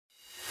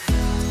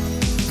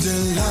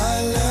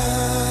Delilah.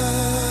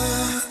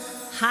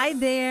 Hi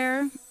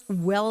there.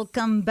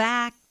 Welcome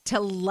back to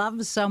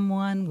Love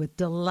Someone with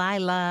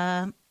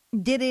Delilah.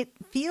 Did it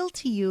feel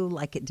to you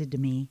like it did to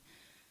me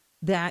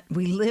that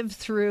we lived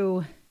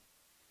through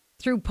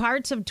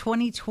parts of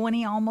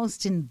 2020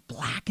 almost in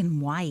black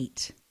and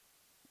white?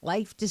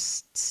 Life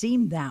just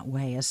seemed that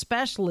way,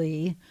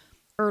 especially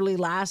early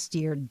last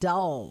year,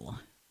 dull,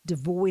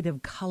 devoid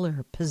of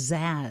color,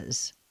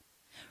 pizzazz.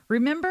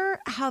 Remember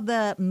how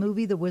the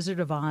movie The Wizard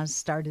of Oz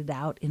started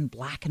out in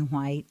black and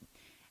white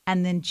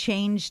and then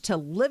changed to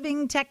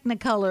living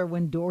Technicolor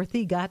when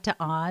Dorothy got to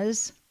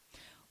Oz?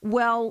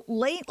 Well,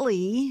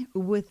 lately,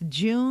 with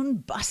June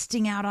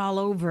busting out all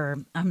over,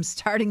 I'm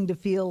starting to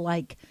feel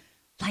like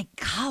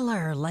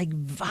color, like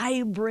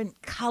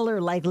vibrant color,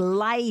 like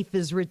life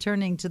is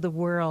returning to the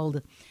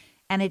world.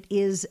 And it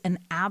is an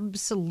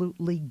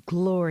absolutely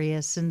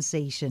glorious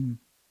sensation.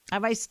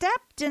 Have I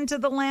stepped into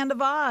the land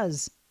of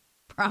Oz?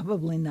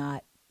 Probably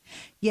not.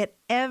 Yet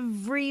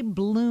every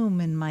bloom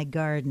in my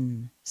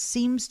garden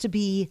seems to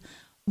be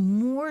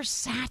more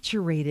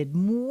saturated,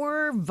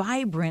 more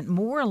vibrant,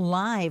 more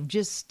alive,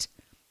 just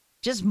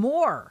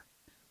more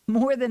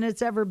than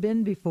it's ever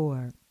been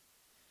before.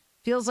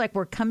 Feels like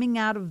we're coming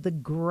out of the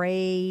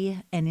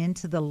gray and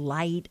into the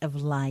light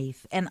of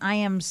life. And I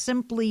am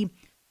simply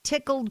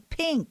tickled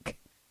pink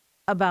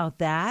about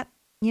that.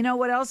 You know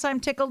what else I'm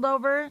tickled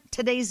over?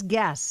 Today's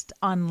guest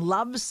on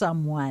Love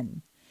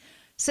Someone.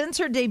 Since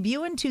her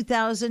debut in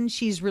 2000,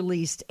 she's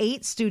released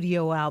 8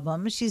 studio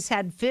albums. She's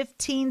had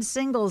 15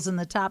 singles in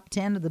the top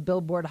 10 of the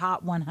Billboard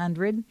Hot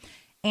 100,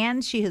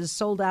 and she has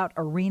sold out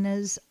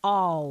arenas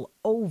all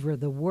over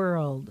the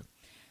world.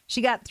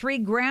 She got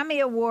 3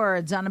 Grammy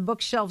Awards on a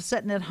bookshelf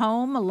sitting at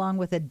home, along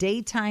with a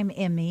Daytime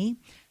Emmy,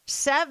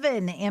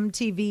 7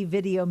 MTV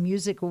Video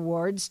Music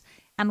Awards,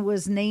 and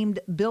was named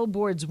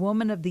Billboard's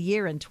Woman of the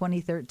Year in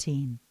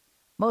 2013.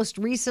 Most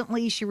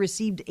recently, she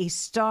received a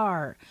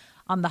star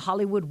on the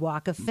Hollywood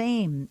Walk of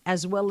Fame,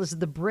 as well as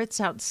the Brits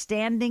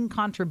Outstanding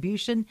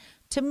Contribution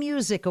to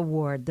Music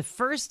Award, the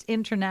first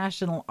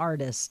international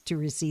artist to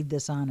receive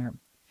this honor.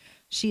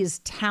 She is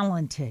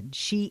talented.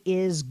 She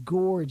is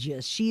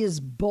gorgeous. She is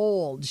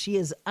bold. She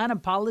is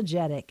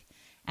unapologetic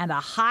and a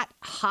hot,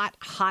 hot,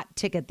 hot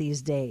ticket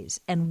these days.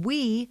 And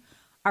we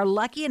are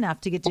lucky enough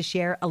to get to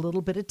share a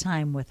little bit of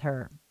time with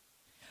her.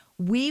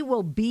 We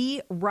will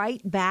be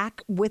right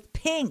back with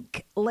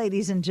Pink,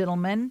 ladies and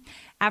gentlemen,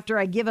 after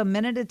I give a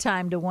minute of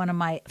time to one of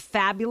my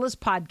fabulous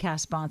podcast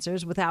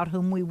sponsors, without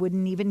whom we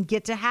wouldn't even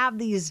get to have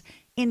these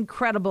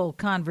incredible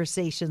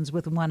conversations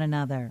with one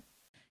another.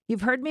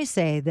 You've heard me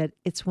say that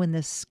it's when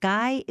the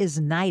sky is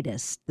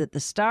nightest that the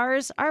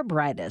stars are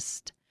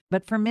brightest.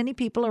 But for many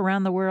people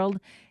around the world,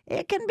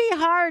 it can be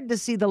hard to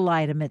see the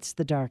light amidst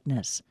the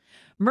darkness.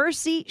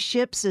 Mercy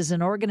Ships is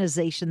an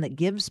organization that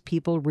gives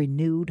people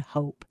renewed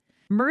hope.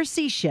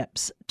 Mercy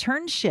Ships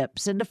turns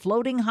ships into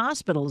floating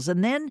hospitals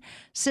and then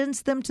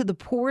sends them to the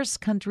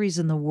poorest countries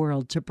in the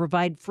world to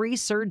provide free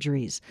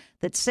surgeries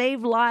that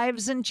save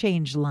lives and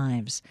change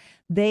lives.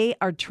 They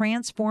are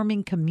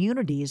transforming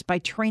communities by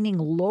training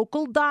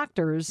local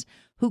doctors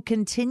who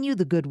continue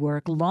the good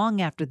work long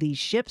after these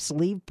ships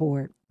leave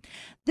port.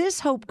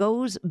 This hope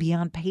goes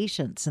beyond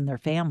patients and their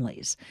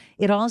families.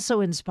 It also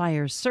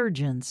inspires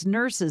surgeons,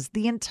 nurses,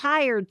 the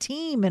entire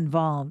team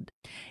involved.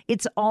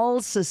 It's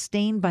all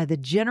sustained by the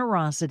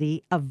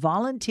generosity of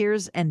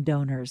volunteers and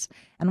donors.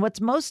 And what's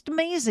most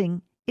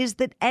amazing is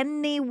that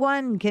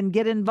anyone can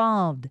get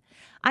involved.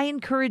 I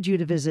encourage you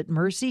to visit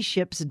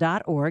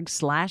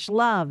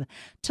mercyships.org/love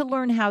to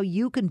learn how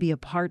you can be a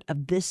part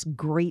of this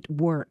great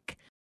work.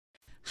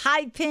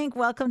 Hi, Pink.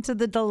 Welcome to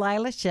the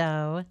Delilah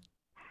Show.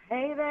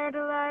 Hey there,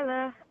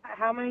 Delilah.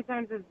 How many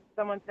times has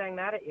someone sang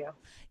that at you?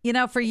 You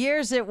know, for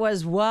years it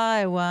was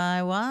why,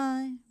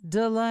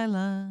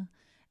 Delilah.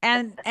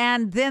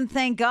 And then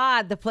thank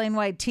God the Plain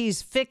White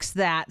T's fixed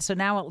that. So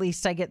now at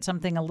least I get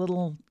something a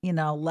little,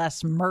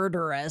 less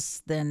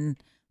murderous than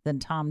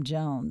Tom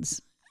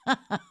Jones.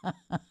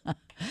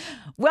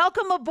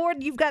 Welcome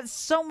aboard. You've got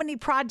so many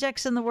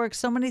projects in the works,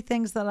 so many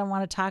things that I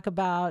want to talk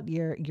about,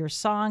 your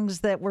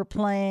songs that we're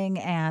playing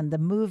and the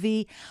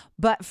movie.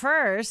 But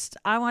first,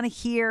 I want to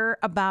hear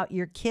about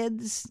your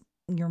kids,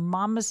 your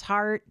mama's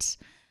heart.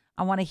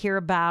 I want to hear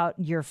about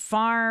your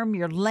farm,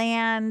 your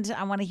land.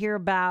 I want to hear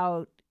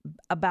about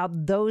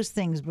those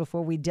things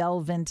before we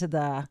delve into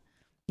the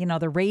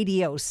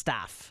radio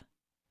stuff.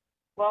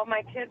 Well,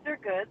 my kids are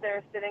good.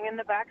 They're sitting in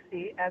the back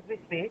seat as we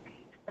speak.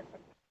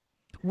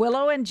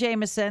 Willow and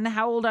Jameson,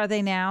 how old are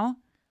they now?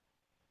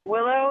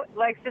 Willow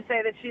likes to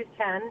say that she's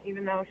 10,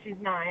 even though she's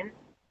 9.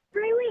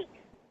 3 weeks.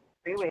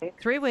 3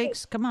 weeks. 3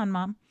 weeks. Come on,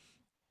 Mom.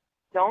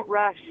 Don't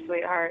rush,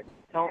 sweetheart.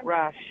 Don't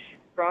rush.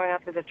 Growing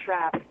up is a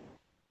trap.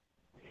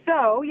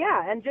 So,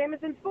 yeah, and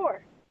Jameson's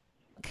 4.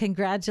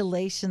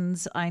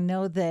 Congratulations. I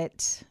know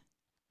that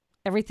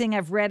everything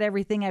I've read,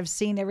 everything I've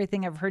seen,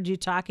 everything I've heard you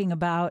talking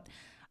about,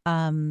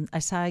 I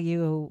saw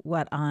you,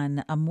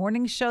 on a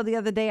morning show the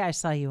other day. I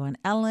saw you on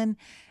Ellen.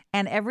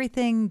 And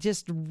everything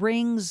just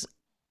rings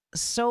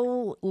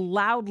so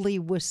loudly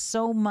with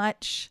so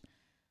much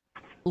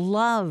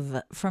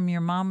love from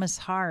your mama's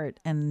heart,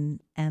 and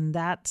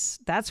that's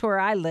where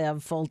I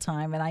live full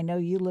time, and I know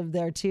you live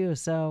there too.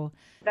 So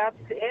That's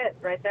it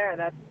right there.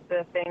 That's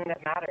the thing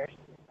that matters.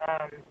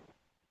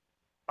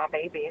 My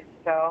babies.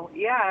 So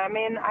yeah, I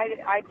mean,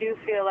 I do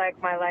feel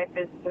like my life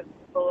is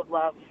full of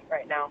love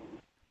right now.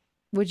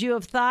 would you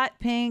have thought,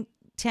 Pink,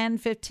 10,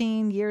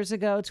 15 years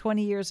ago,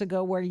 20 years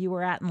ago, where you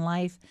were at in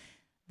life,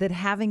 that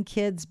having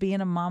kids,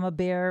 being a mama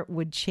bear,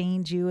 would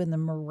change you in the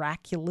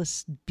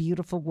miraculous,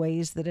 beautiful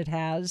ways that it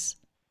has?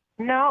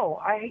 No,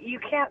 you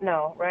can't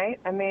know, right?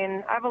 I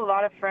mean, I have a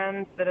lot of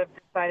friends that have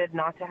decided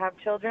not to have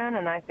children,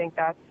 and I think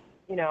that's,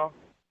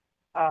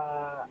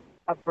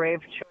 a brave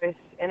choice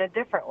in a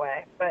different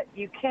way. But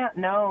you can't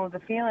know the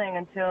feeling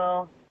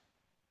until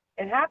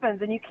it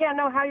happens, and you can't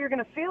know how you're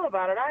going to feel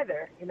about it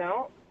either,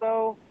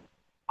 So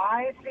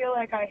I feel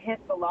like I hit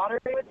the lottery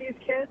with these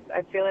kids.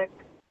 I feel like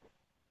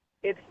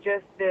it's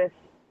just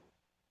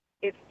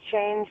it's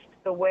changed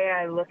the way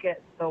I look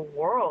at the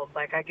world.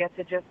 Like, I get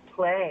to just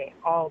play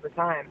all the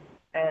time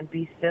and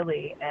be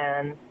silly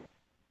and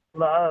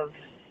love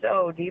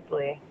so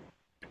deeply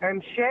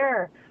and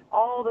share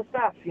all the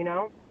stuff,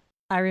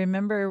 I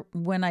remember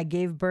when I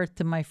gave birth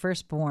to my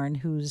firstborn,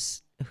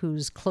 who's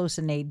close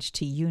in age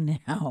to you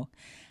now.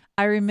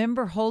 I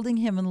remember holding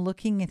him and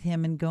looking at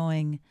him and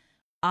going,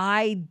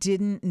 I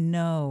didn't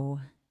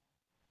know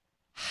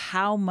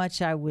how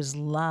much I was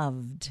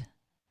loved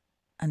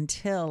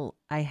until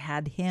I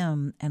had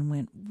him, and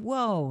went,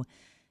 whoa,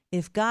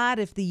 if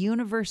the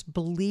universe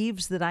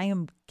believes that I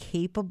am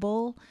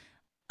capable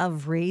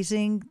of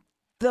raising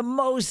the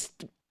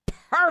most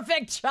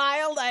perfect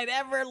child I'd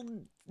ever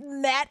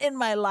met in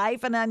my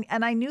life, and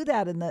I knew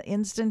that in the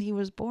instant he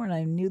was born.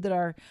 I knew that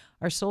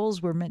our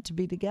souls were meant to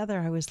be together.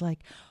 I was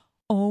like,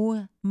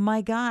 oh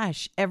my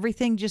gosh,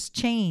 everything just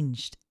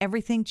changed.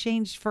 Everything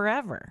changed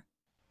forever.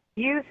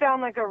 You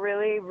sound like a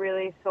really,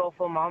 really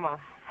soulful mama.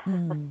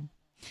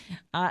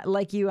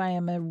 Like you, I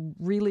am a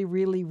really,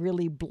 really,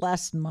 really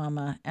blessed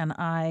mama. And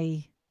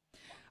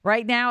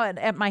right now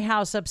at my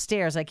house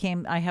upstairs, I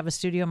have a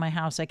studio in my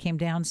house. I came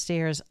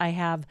downstairs. I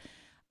have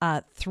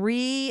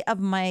 3 of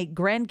my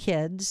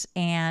grandkids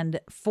and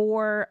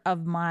 4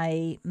 of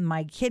my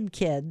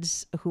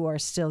kids who are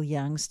still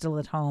young, still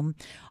at home,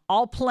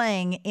 all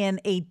playing in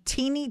a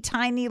teeny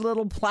tiny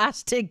little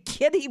plastic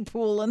kiddie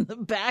pool in the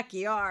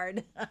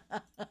backyard.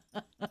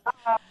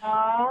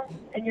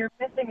 And you're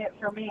missing it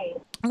for me.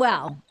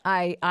 Well,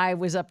 I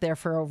was up there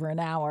for over an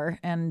hour,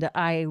 and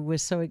I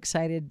was so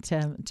excited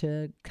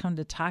to come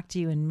to talk to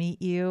you and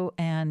meet you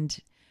and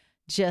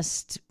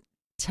just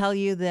tell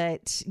you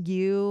that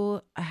you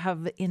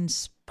have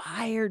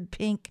inspired,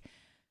 Pink,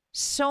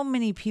 so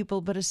many people,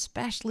 but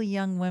especially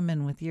young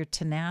women, with your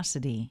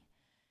tenacity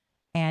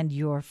and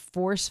your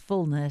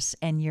forcefulness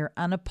and your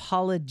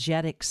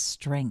unapologetic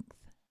strength.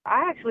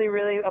 I actually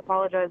really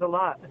apologize a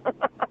lot.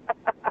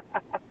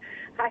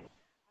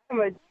 I'm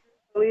a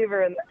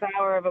believer in the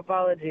power of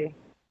apology.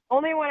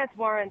 Only when it's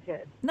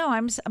warranted. No,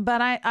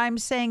 I'm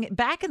saying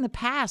back in the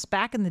past,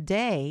 back in the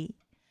day,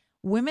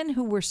 women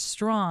who were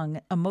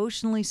strong,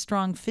 emotionally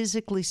strong,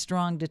 physically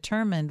strong,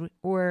 determined,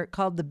 were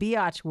called the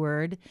biatch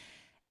word,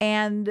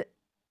 and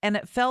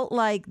it felt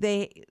like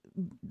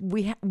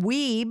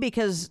we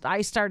because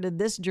I started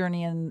this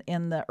journey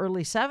in the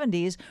early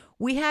 70s,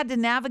 we had to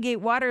navigate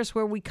waters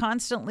where we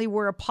constantly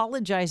were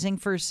apologizing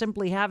for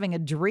simply having a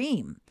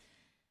dream.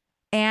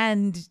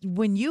 And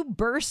when you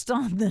burst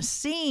on the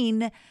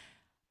scene,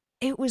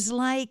 it was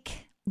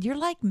like, you're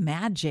like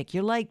magic.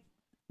 You're like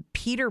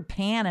Peter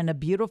Pan in a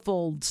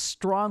beautiful,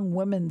 strong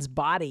woman's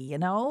body,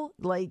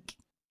 like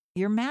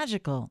you're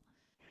magical.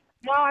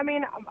 No, I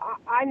mean,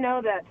 I know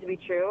that to be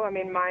true. I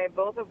mean,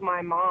 both of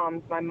my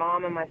moms, my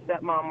mom and my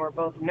stepmom, were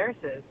both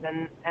nurses,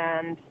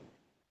 and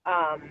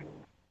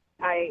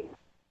I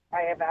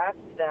have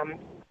asked them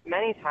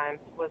many times,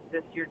 was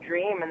this your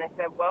dream? And they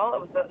said,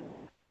 well,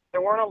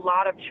 there weren't a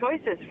lot of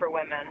choices for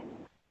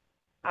women,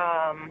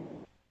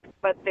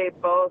 but they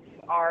both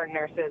are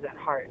nurses at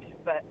heart.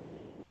 But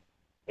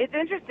it's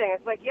interesting.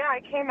 It's like, yeah,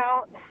 I came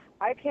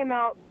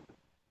out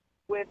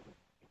with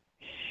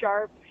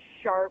sharp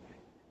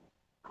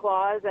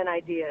claws and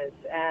ideas,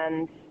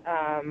 and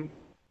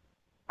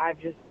I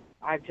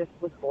just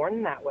was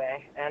born that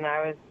way, and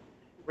I was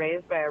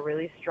raised by a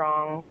really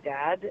strong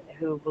dad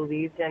who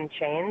believed in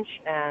change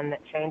and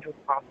that change was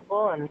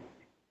possible, and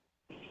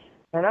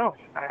I don't know,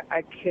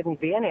 I couldn't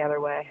be any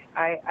other way.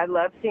 I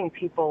love seeing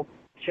people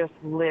just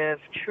live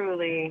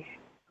truly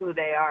who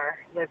they are,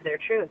 live their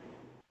truth.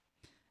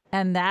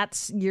 And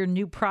that's your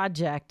new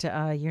project,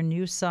 your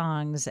new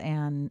songs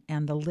and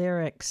the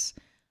lyrics.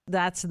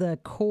 That's the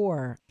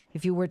core.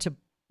 If you were to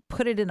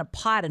put it in a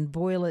pot and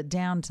boil it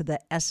down to the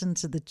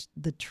essence of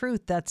the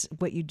truth, that's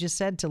what you just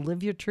said. To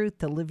live your truth,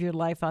 to live your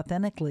life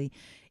authentically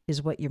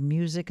is what your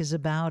music is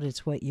about.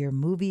 It's what your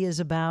movie is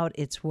about.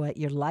 It's what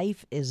your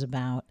life is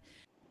about.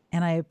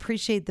 And I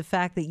appreciate the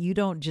fact that you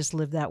don't just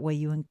live that way.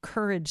 You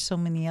encourage so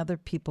many other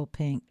people,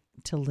 Pink,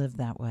 to live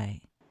that way.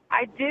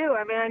 I do.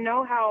 I mean, I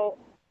know how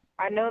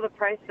I know the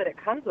price that it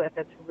comes with.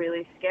 It's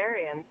really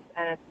scary and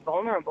it's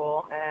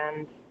vulnerable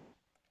and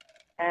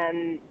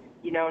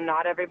you know,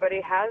 not everybody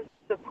has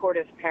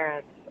supportive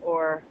parents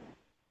or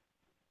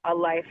a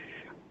life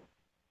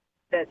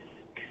that's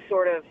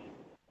sort of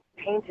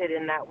painted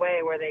in that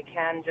way where they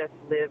can just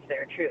live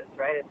their truth,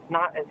 right? It's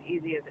not as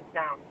easy as it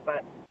sounds,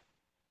 but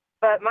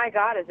my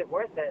God, is it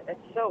worth it?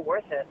 It's so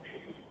worth it.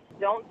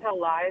 Don't tell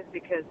lies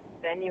because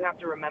then you have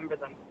to remember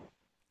them.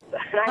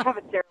 And I have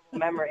a terrible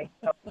memory.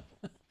 So,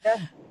 yeah.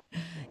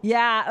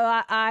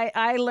 Yeah,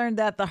 I learned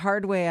that the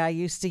hard way. I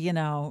used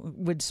to,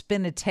 would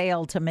spin a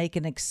tale to make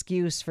an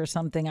excuse for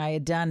something I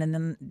had done. And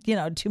then,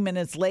 2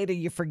 minutes later,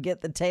 you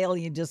forget the tale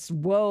you just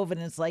wove.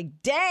 And it's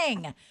like,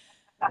 dang,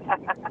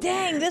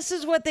 this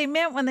is what they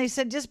meant when they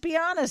said, just be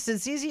honest.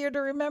 It's easier to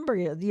remember.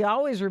 You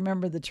always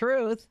remember the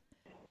truth.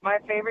 My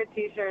favorite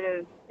T-shirt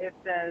it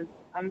says,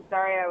 I'm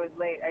sorry I was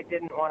late. I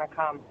didn't want to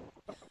come.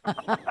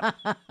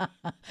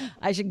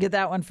 I should get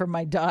that one for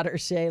my daughter,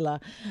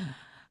 Shayla.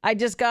 I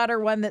just got her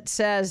one that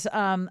says,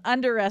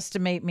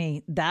 underestimate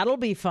me. That'll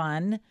be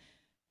fun.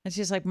 And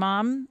she's like,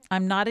 Mom,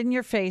 I'm not in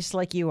your face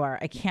like you are.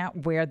 I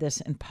can't wear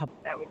this in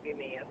public. That would be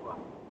me as well.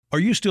 Are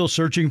you still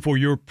searching for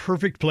your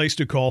perfect place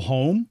to call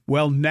home?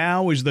 Well,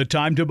 now is the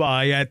time to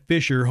buy at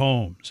Fisher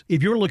Homes.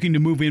 If you're looking to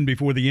move in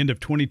before the end of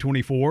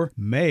 2024,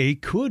 May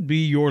could be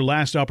your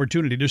last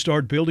opportunity to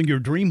start building your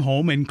dream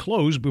home and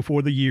close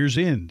before the year's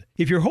end.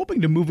 If you're hoping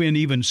to move in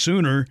even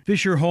sooner,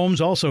 Fisher Homes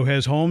also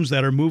has homes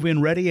that are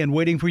move-in ready and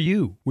waiting for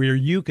you, where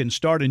you can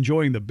start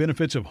enjoying the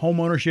benefits of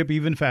homeownership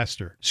even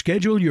faster.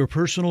 Schedule your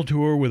personal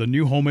tour with a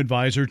new home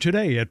advisor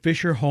today at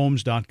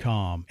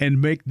FisherHomes.com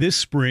and make this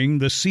spring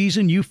the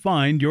season you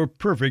find your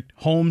perfect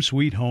home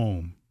sweet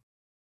home.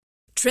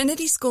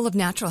 Trinity School of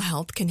Natural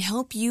Health can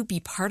help you be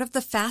part of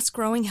the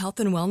fast-growing health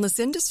and wellness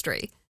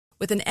industry.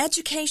 With an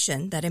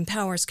education that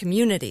empowers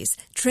communities,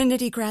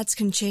 Trinity grads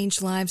can change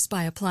lives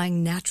by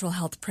applying natural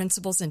health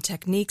principles and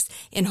techniques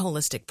in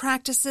holistic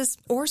practices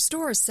or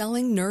stores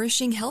selling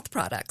nourishing health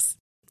products.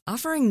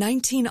 Offering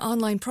 19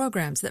 online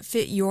programs that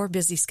fit your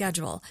busy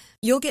schedule,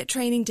 you'll get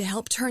training to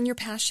help turn your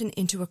passion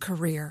into a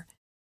career.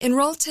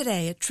 Enroll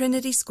today at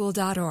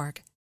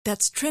trinityschool.org.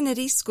 That's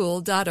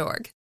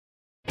trinityschool.org.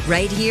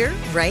 Right here,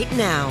 right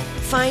now.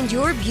 Find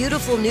your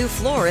beautiful new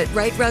floor at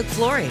Right Rug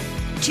Flooring.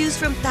 Choose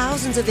from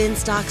thousands of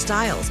in-stock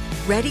styles,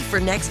 ready for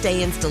next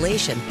day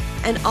installation,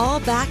 and all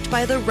backed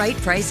by the right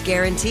price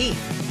guarantee.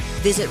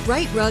 Visit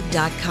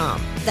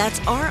rightrug.com. That's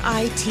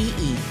RITERUG.com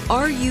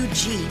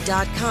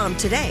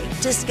today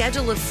to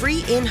schedule a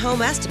free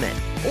in-home estimate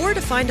or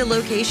to find a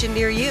location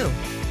near you.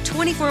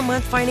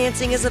 24-month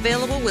financing is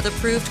available with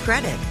approved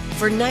credit.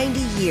 For 90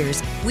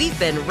 years, we've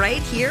been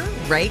right here,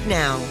 right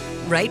now.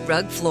 Right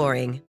Rug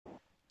Flooring.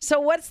 So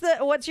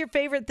what's your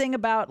favorite thing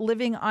about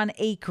living on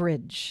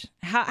acreage?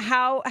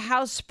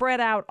 How spread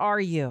out are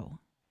you?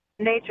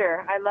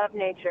 Nature. I love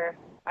nature.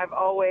 I've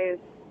always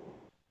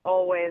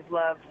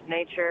loved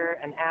nature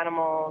and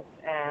animals,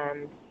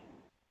 and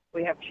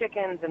we have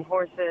chickens and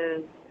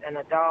horses and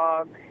a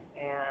dog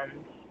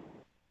and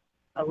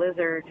a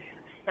lizard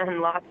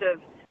and lots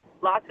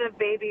of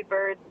baby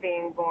birds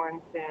being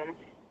born soon.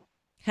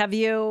 Have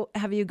you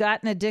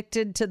gotten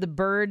addicted to the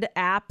bird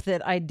app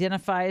that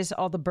identifies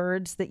all the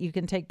birds that you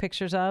can take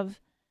pictures of?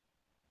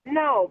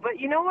 No, but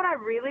you know what I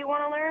really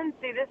want to learn?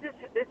 See, this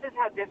is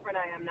how different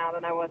I am now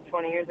than I was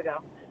 20 years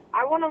ago.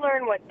 I want to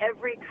learn what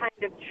every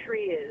kind of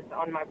tree is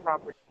on my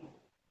property.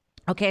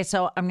 Okay,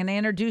 so I'm going to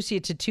introduce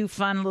you to two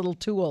fun little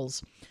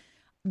tools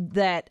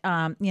that,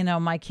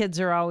 my kids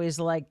are always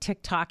like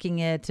TikToking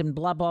it and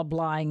blah, blah,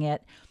 blahing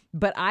it.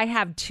 But I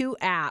have two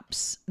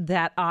apps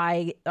that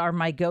are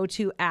my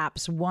go-to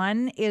apps.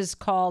 One is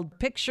called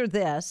Picture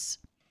This.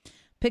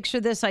 Picture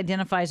This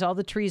identifies all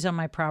the trees on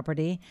my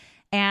property.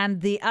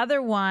 And the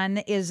other one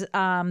is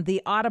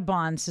the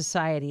Audubon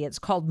Society. It's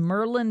called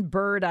Merlin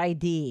Bird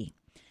ID.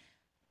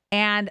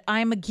 And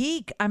I'm a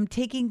geek. I'm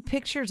taking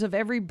pictures of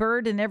every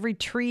bird and every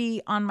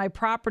tree on my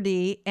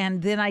property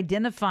and then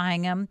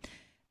identifying them.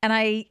 And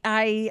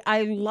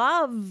I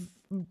love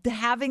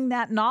having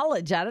that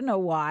knowledge. I don't know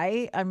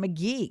why. I'm a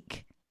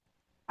geek.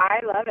 I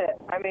love it.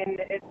 I mean,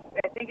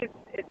 I think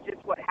it's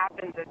just what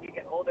happens as you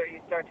get older.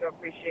 You start to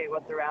appreciate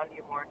what's around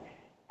you more.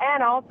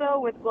 And also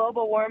with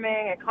global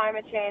warming and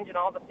climate change and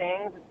all the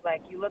things, it's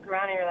like you look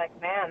around and you're like,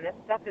 man, this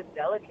stuff is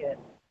delicate.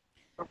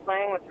 We're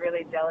playing with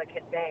really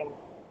delicate things.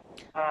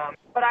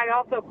 But I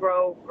also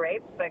grow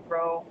grapes. I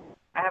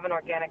have an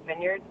organic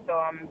vineyard, so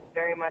I'm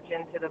very much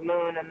into the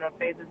moon and the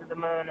phases of the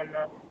moon and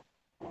the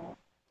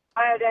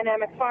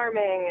biodynamic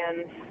farming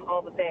and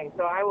all the things.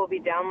 So I will be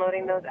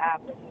downloading those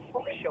apps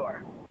for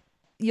sure.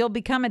 You'll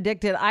become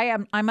addicted.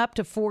 I'm up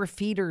to 4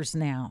 feeders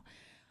now.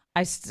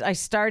 I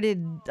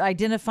started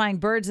identifying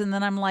birds, and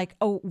then I'm like,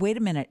 oh, wait a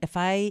minute. If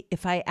I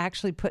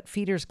actually put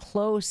feeders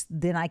close,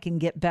 then I can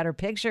get better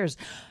pictures.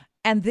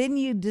 And then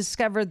you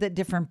discover that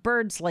different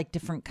birds like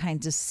different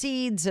kinds of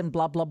seeds and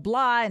blah, blah,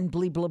 blah, and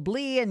blee, blah,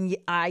 blee. And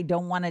I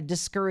don't want to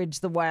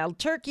discourage the wild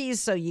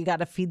turkeys, so you got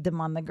to feed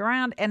them on the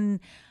ground. And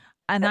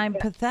I'm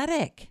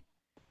pathetic.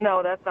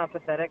 No, that's not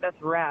pathetic.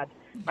 That's rad.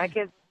 My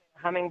kids,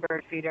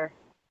 hummingbird feeder.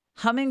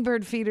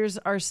 Hummingbird feeders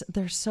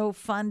they're so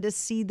fun to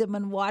see them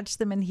and watch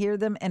them and hear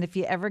them. And if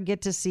you ever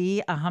get to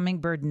see a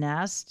hummingbird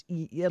nest,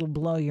 it'll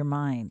blow your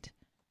mind.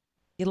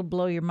 It'll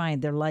blow your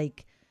mind. They're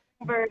like...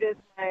 Bird is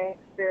my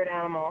spirit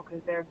animal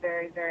because they're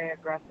very, very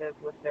aggressive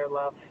with their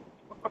love.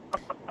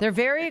 They're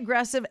very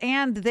aggressive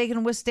and they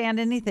can withstand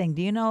anything.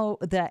 Do you know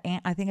that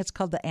I think it's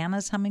called the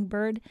Anna's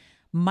hummingbird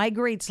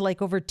migrates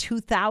like over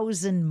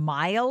 2,000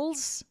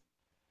 miles?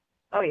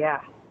 Oh,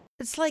 yeah.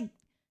 It's like,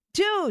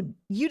 dude,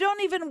 you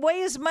don't even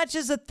weigh as much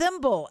as a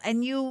thimble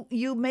and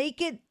you make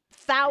it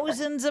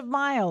thousands of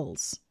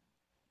miles.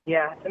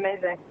 Yeah, it's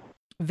amazing.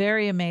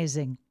 Very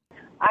amazing.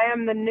 I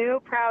am the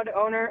new proud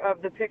owner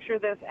of the Picture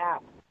This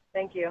app.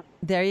 Thank you.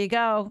 There you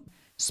go.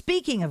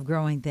 Speaking of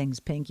growing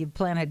things, Pink, you've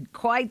planted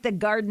quite the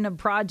garden of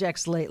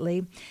projects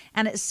lately,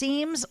 and it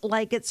seems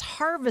like it's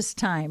harvest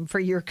time for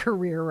your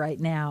career right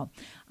now.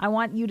 I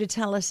want you to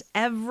tell us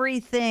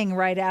everything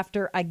right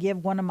after I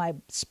give one of my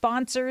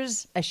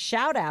sponsors a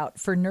shout out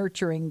for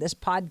nurturing this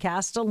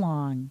podcast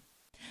along.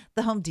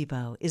 The Home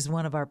Depot is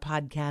one of our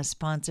podcast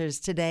sponsors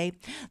today.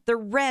 The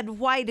red,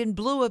 white, and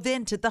blue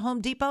event at the Home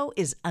Depot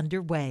is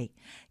underway.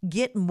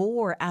 Get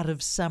more out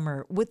of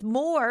summer with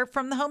more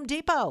from the Home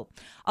Depot,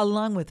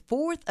 along with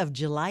 4th of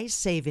July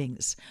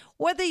savings.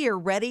 Whether you're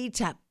ready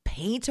to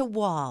paint a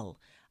wall,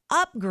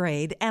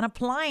 upgrade an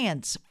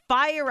appliance,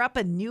 fire up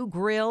a new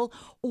grill,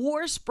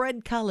 or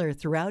spread color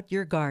throughout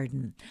your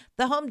garden,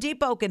 the Home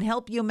Depot can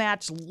help you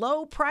match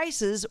low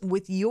prices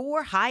with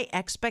your high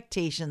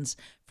expectations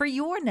for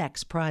your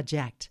next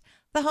project.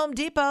 The Home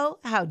Depot,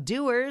 how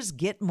doers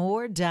get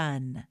more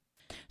done.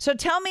 So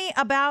tell me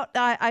about,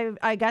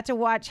 I got to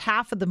watch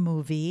half of the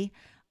movie.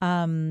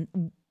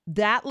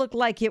 That looked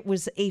like it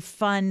was a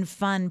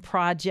fun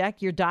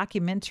project. Your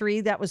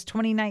documentary, that was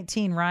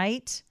 2019,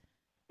 right?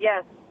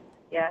 Yes.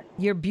 Yes.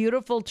 Your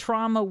beautiful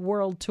Trauma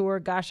World Tour.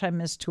 Gosh, I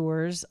miss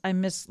tours. I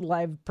miss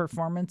live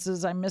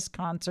performances. I miss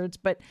concerts.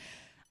 But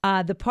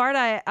the part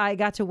I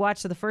got to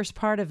watch, the first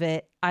part of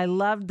it, I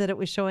loved that it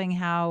was showing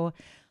how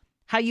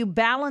you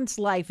balance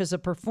life as a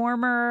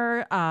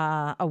performer,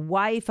 a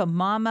wife, a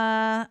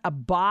mama, a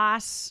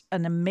boss,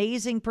 an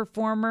amazing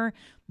performer,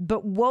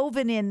 but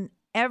woven in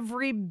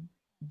every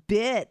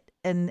bit.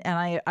 And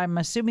I'm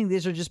assuming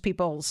these are just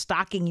people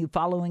stalking you,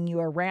 following you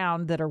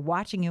around that are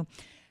watching you.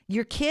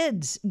 Your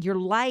kids, your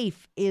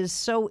life is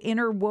so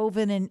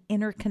interwoven and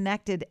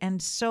interconnected, and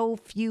so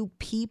few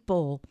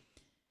people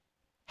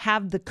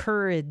have the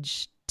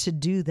courage to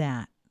do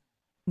that.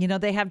 You know,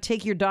 they have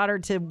take your daughter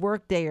to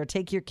work day or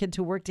take your kid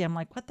to work day. I'm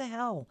like, what the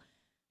hell?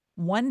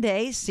 One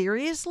day?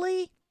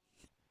 Seriously?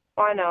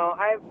 I know.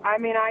 I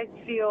mean, I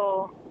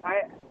feel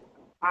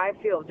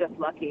just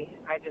lucky.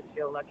 I just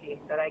feel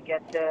lucky that I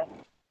get to.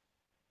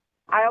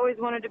 I always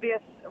wanted to be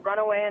a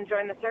runaway and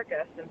join the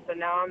circus, and so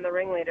now I'm the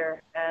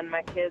ringleader, and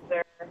my kids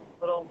are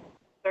little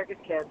circus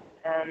kids,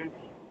 and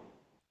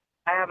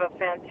I have a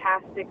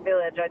fantastic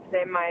village. I'd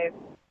say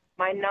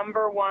my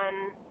number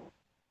one,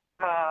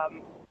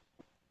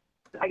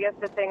 I guess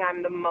the thing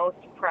I'm the most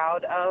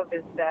proud of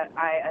is that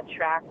I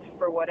attract,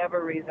 for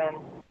whatever reason,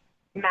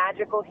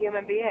 magical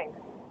human beings,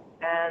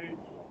 and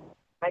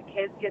my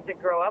kids get to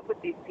grow up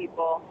with these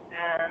people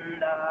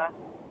and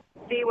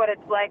see what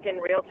it's like in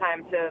real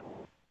time to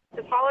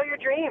follow your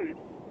dreams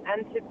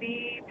and to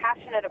be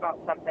passionate about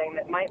something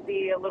that might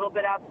be a little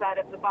bit outside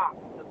of the box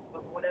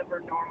of whatever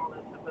normal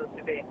is supposed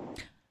to be.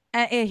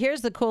 And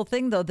here's the cool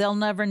thing, though. They'll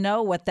never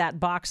know what that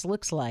box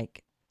looks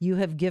like. You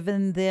have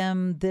given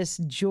them this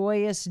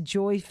joyous,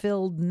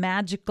 joy-filled,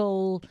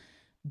 magical,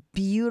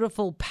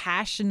 beautiful,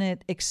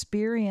 passionate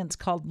experience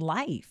called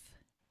life.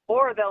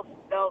 Or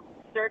they'll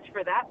search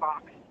for that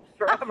box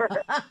forever.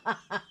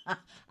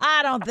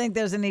 I don't think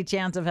there's any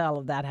chance of hell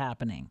of that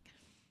happening.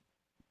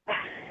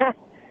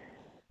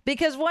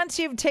 Because once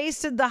you've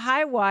tasted the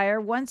high wire,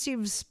 once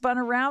you've spun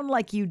around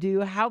like you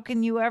do, how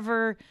can you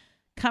ever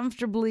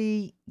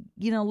comfortably,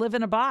 live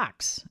in a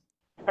box?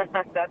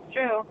 That's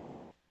true.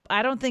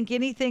 I don't think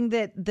anything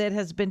that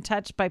has been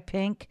touched by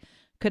Pink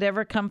could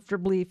ever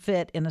comfortably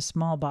fit in a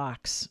small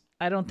box.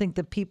 I don't think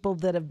the people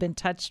that have been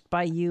touched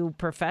by you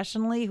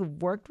professionally,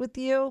 who've worked with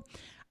you,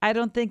 I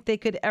don't think they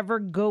could ever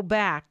go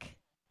back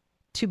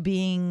to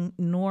being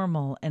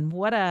normal. And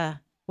what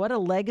a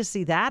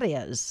legacy that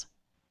is.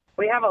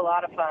 We have a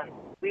lot of fun.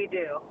 We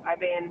do. I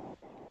mean,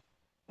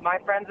 my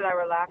friends and I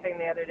were laughing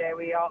the other day.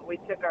 We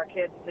took our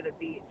kids to the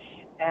beach,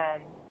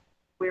 and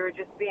we were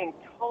just being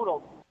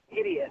total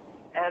idiots.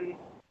 And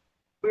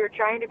we were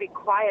trying to be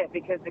quiet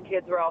because the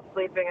kids were all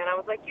sleeping. And I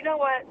was like, you know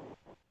what?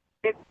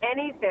 If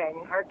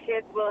anything, our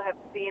kids will have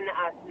seen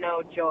us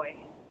know joy.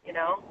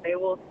 They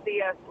will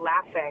see us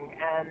laughing,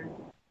 and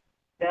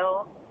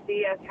they'll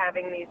see us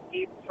having these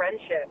deep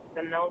friendships,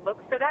 and they'll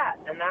look for that,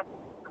 and that's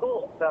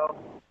cool. So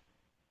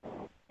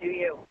do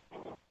you.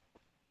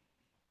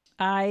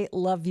 I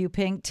love you,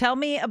 Pink. Tell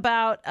me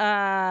about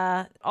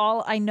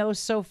All I Know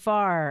So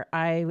Far.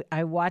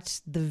 I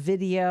watched the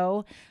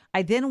video.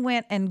 I then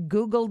went and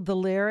Googled the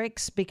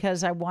lyrics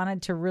because I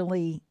wanted to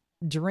really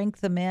drink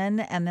them in,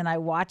 and then I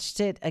watched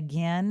it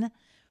again.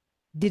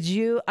 Did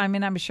you? I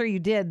mean, I'm sure you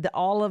did.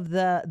 All of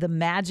the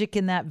magic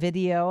in that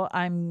video,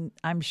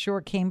 I'm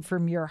sure came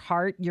from your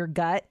heart, your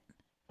gut.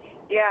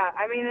 Yeah,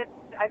 I mean,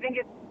 I think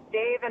it's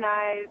Dave and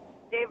I.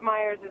 Dave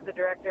Myers is the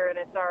director, and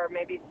it's our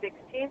maybe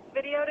 16th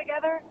video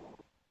together.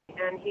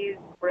 And he's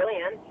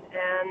brilliant.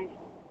 And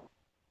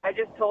I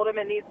just told him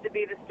it needs to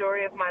be the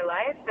story of my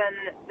life.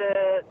 And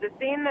the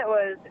scene that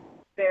was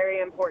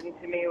very important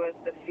to me was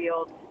the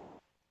field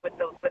with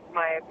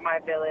my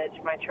village,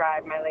 my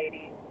tribe, my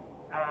lady,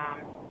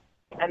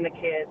 and the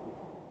kids.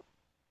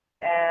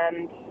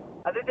 And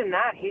other than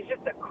that, he's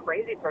just a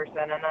crazy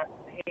person, and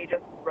he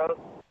just wrote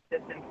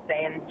this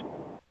insane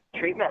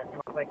treatment.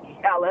 I was like,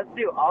 yeah, let's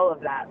do all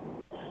of that.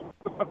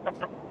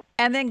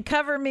 And then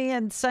Cover Me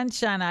in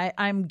Sunshine.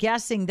 I'm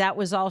guessing that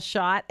was all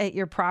shot at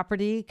your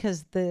property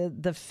because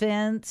the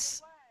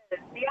fence.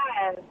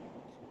 Yes.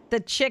 The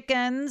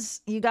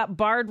chickens, you got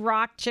Barred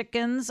Rock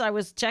chickens. I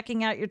was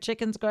checking out your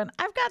chickens going,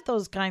 I've got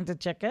those kinds of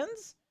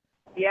chickens.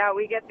 Yeah,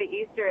 we get the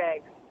Easter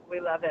eggs. We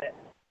love it.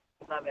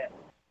 Love it.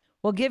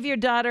 Well, give your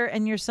daughter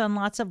and your son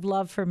lots of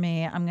love for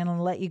me. I'm going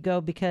to let you go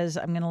because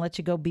I'm going to let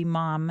you go be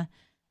mom.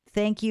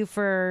 Thank you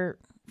for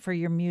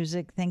your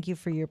music. Thank you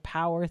for your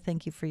power.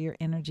 Thank you for your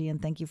energy.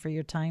 And thank you for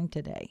your time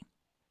today.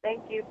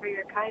 Thank you for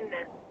your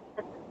kindness.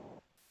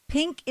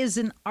 Pink is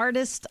an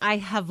artist I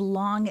have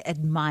long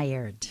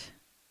admired.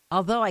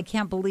 Although I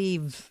can't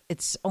believe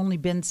it's only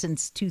been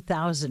since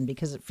 2000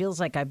 because it feels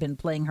like I've been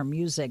playing her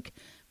music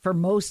for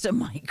most of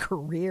my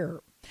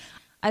career.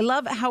 I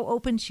love how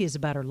open she is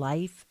about her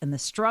life and the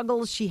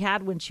struggles she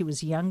had when she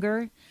was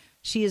younger.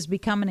 She has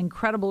become an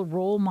incredible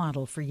role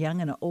model for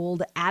young and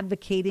old,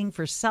 advocating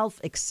for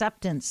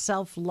self-acceptance,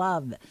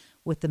 self-love,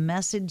 with the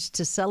message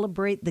to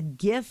celebrate the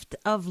gift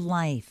of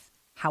life,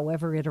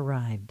 however it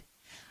arrived.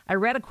 I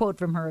read a quote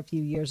from her a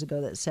few years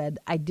ago that said,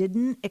 I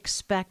didn't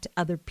expect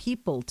other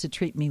people to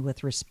treat me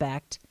with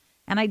respect,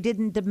 and I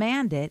didn't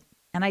demand it,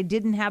 and I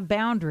didn't have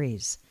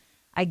boundaries.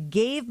 I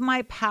gave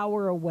my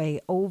power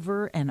away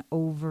over and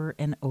over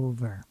and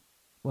over.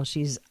 Well,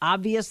 she's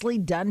obviously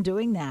done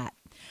doing that.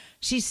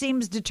 She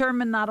seems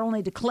determined not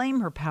only to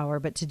claim her power,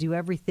 but to do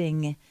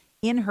everything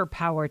in her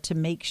power to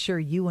make sure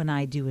you and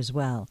I do as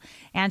well.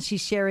 And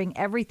she's sharing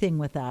everything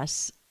with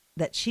us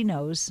that she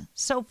knows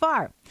so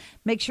far.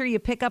 Make sure you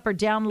pick up or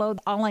download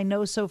All I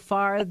Know So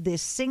Far, the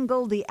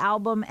single, the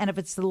album, and if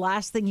it's the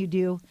last thing you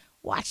do,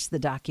 watch the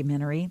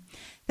documentary.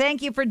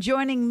 Thank you for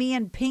joining me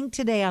and Pink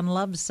today on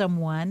Love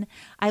Someone.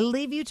 I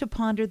leave you to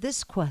ponder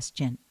this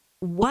question.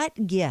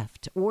 What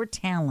gift or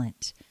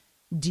talent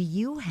do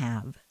you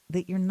have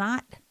that you're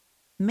not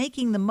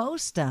making the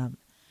most of?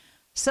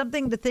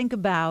 Something to think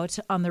about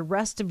on the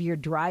rest of your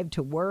drive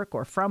to work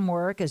or from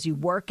work, as you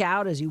work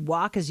out, as you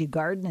walk, as you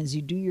garden, as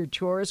you do your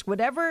chores,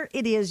 whatever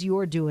it is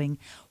you're doing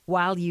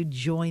while you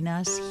join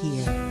us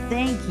here.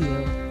 Thank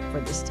you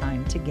for this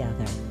time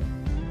together.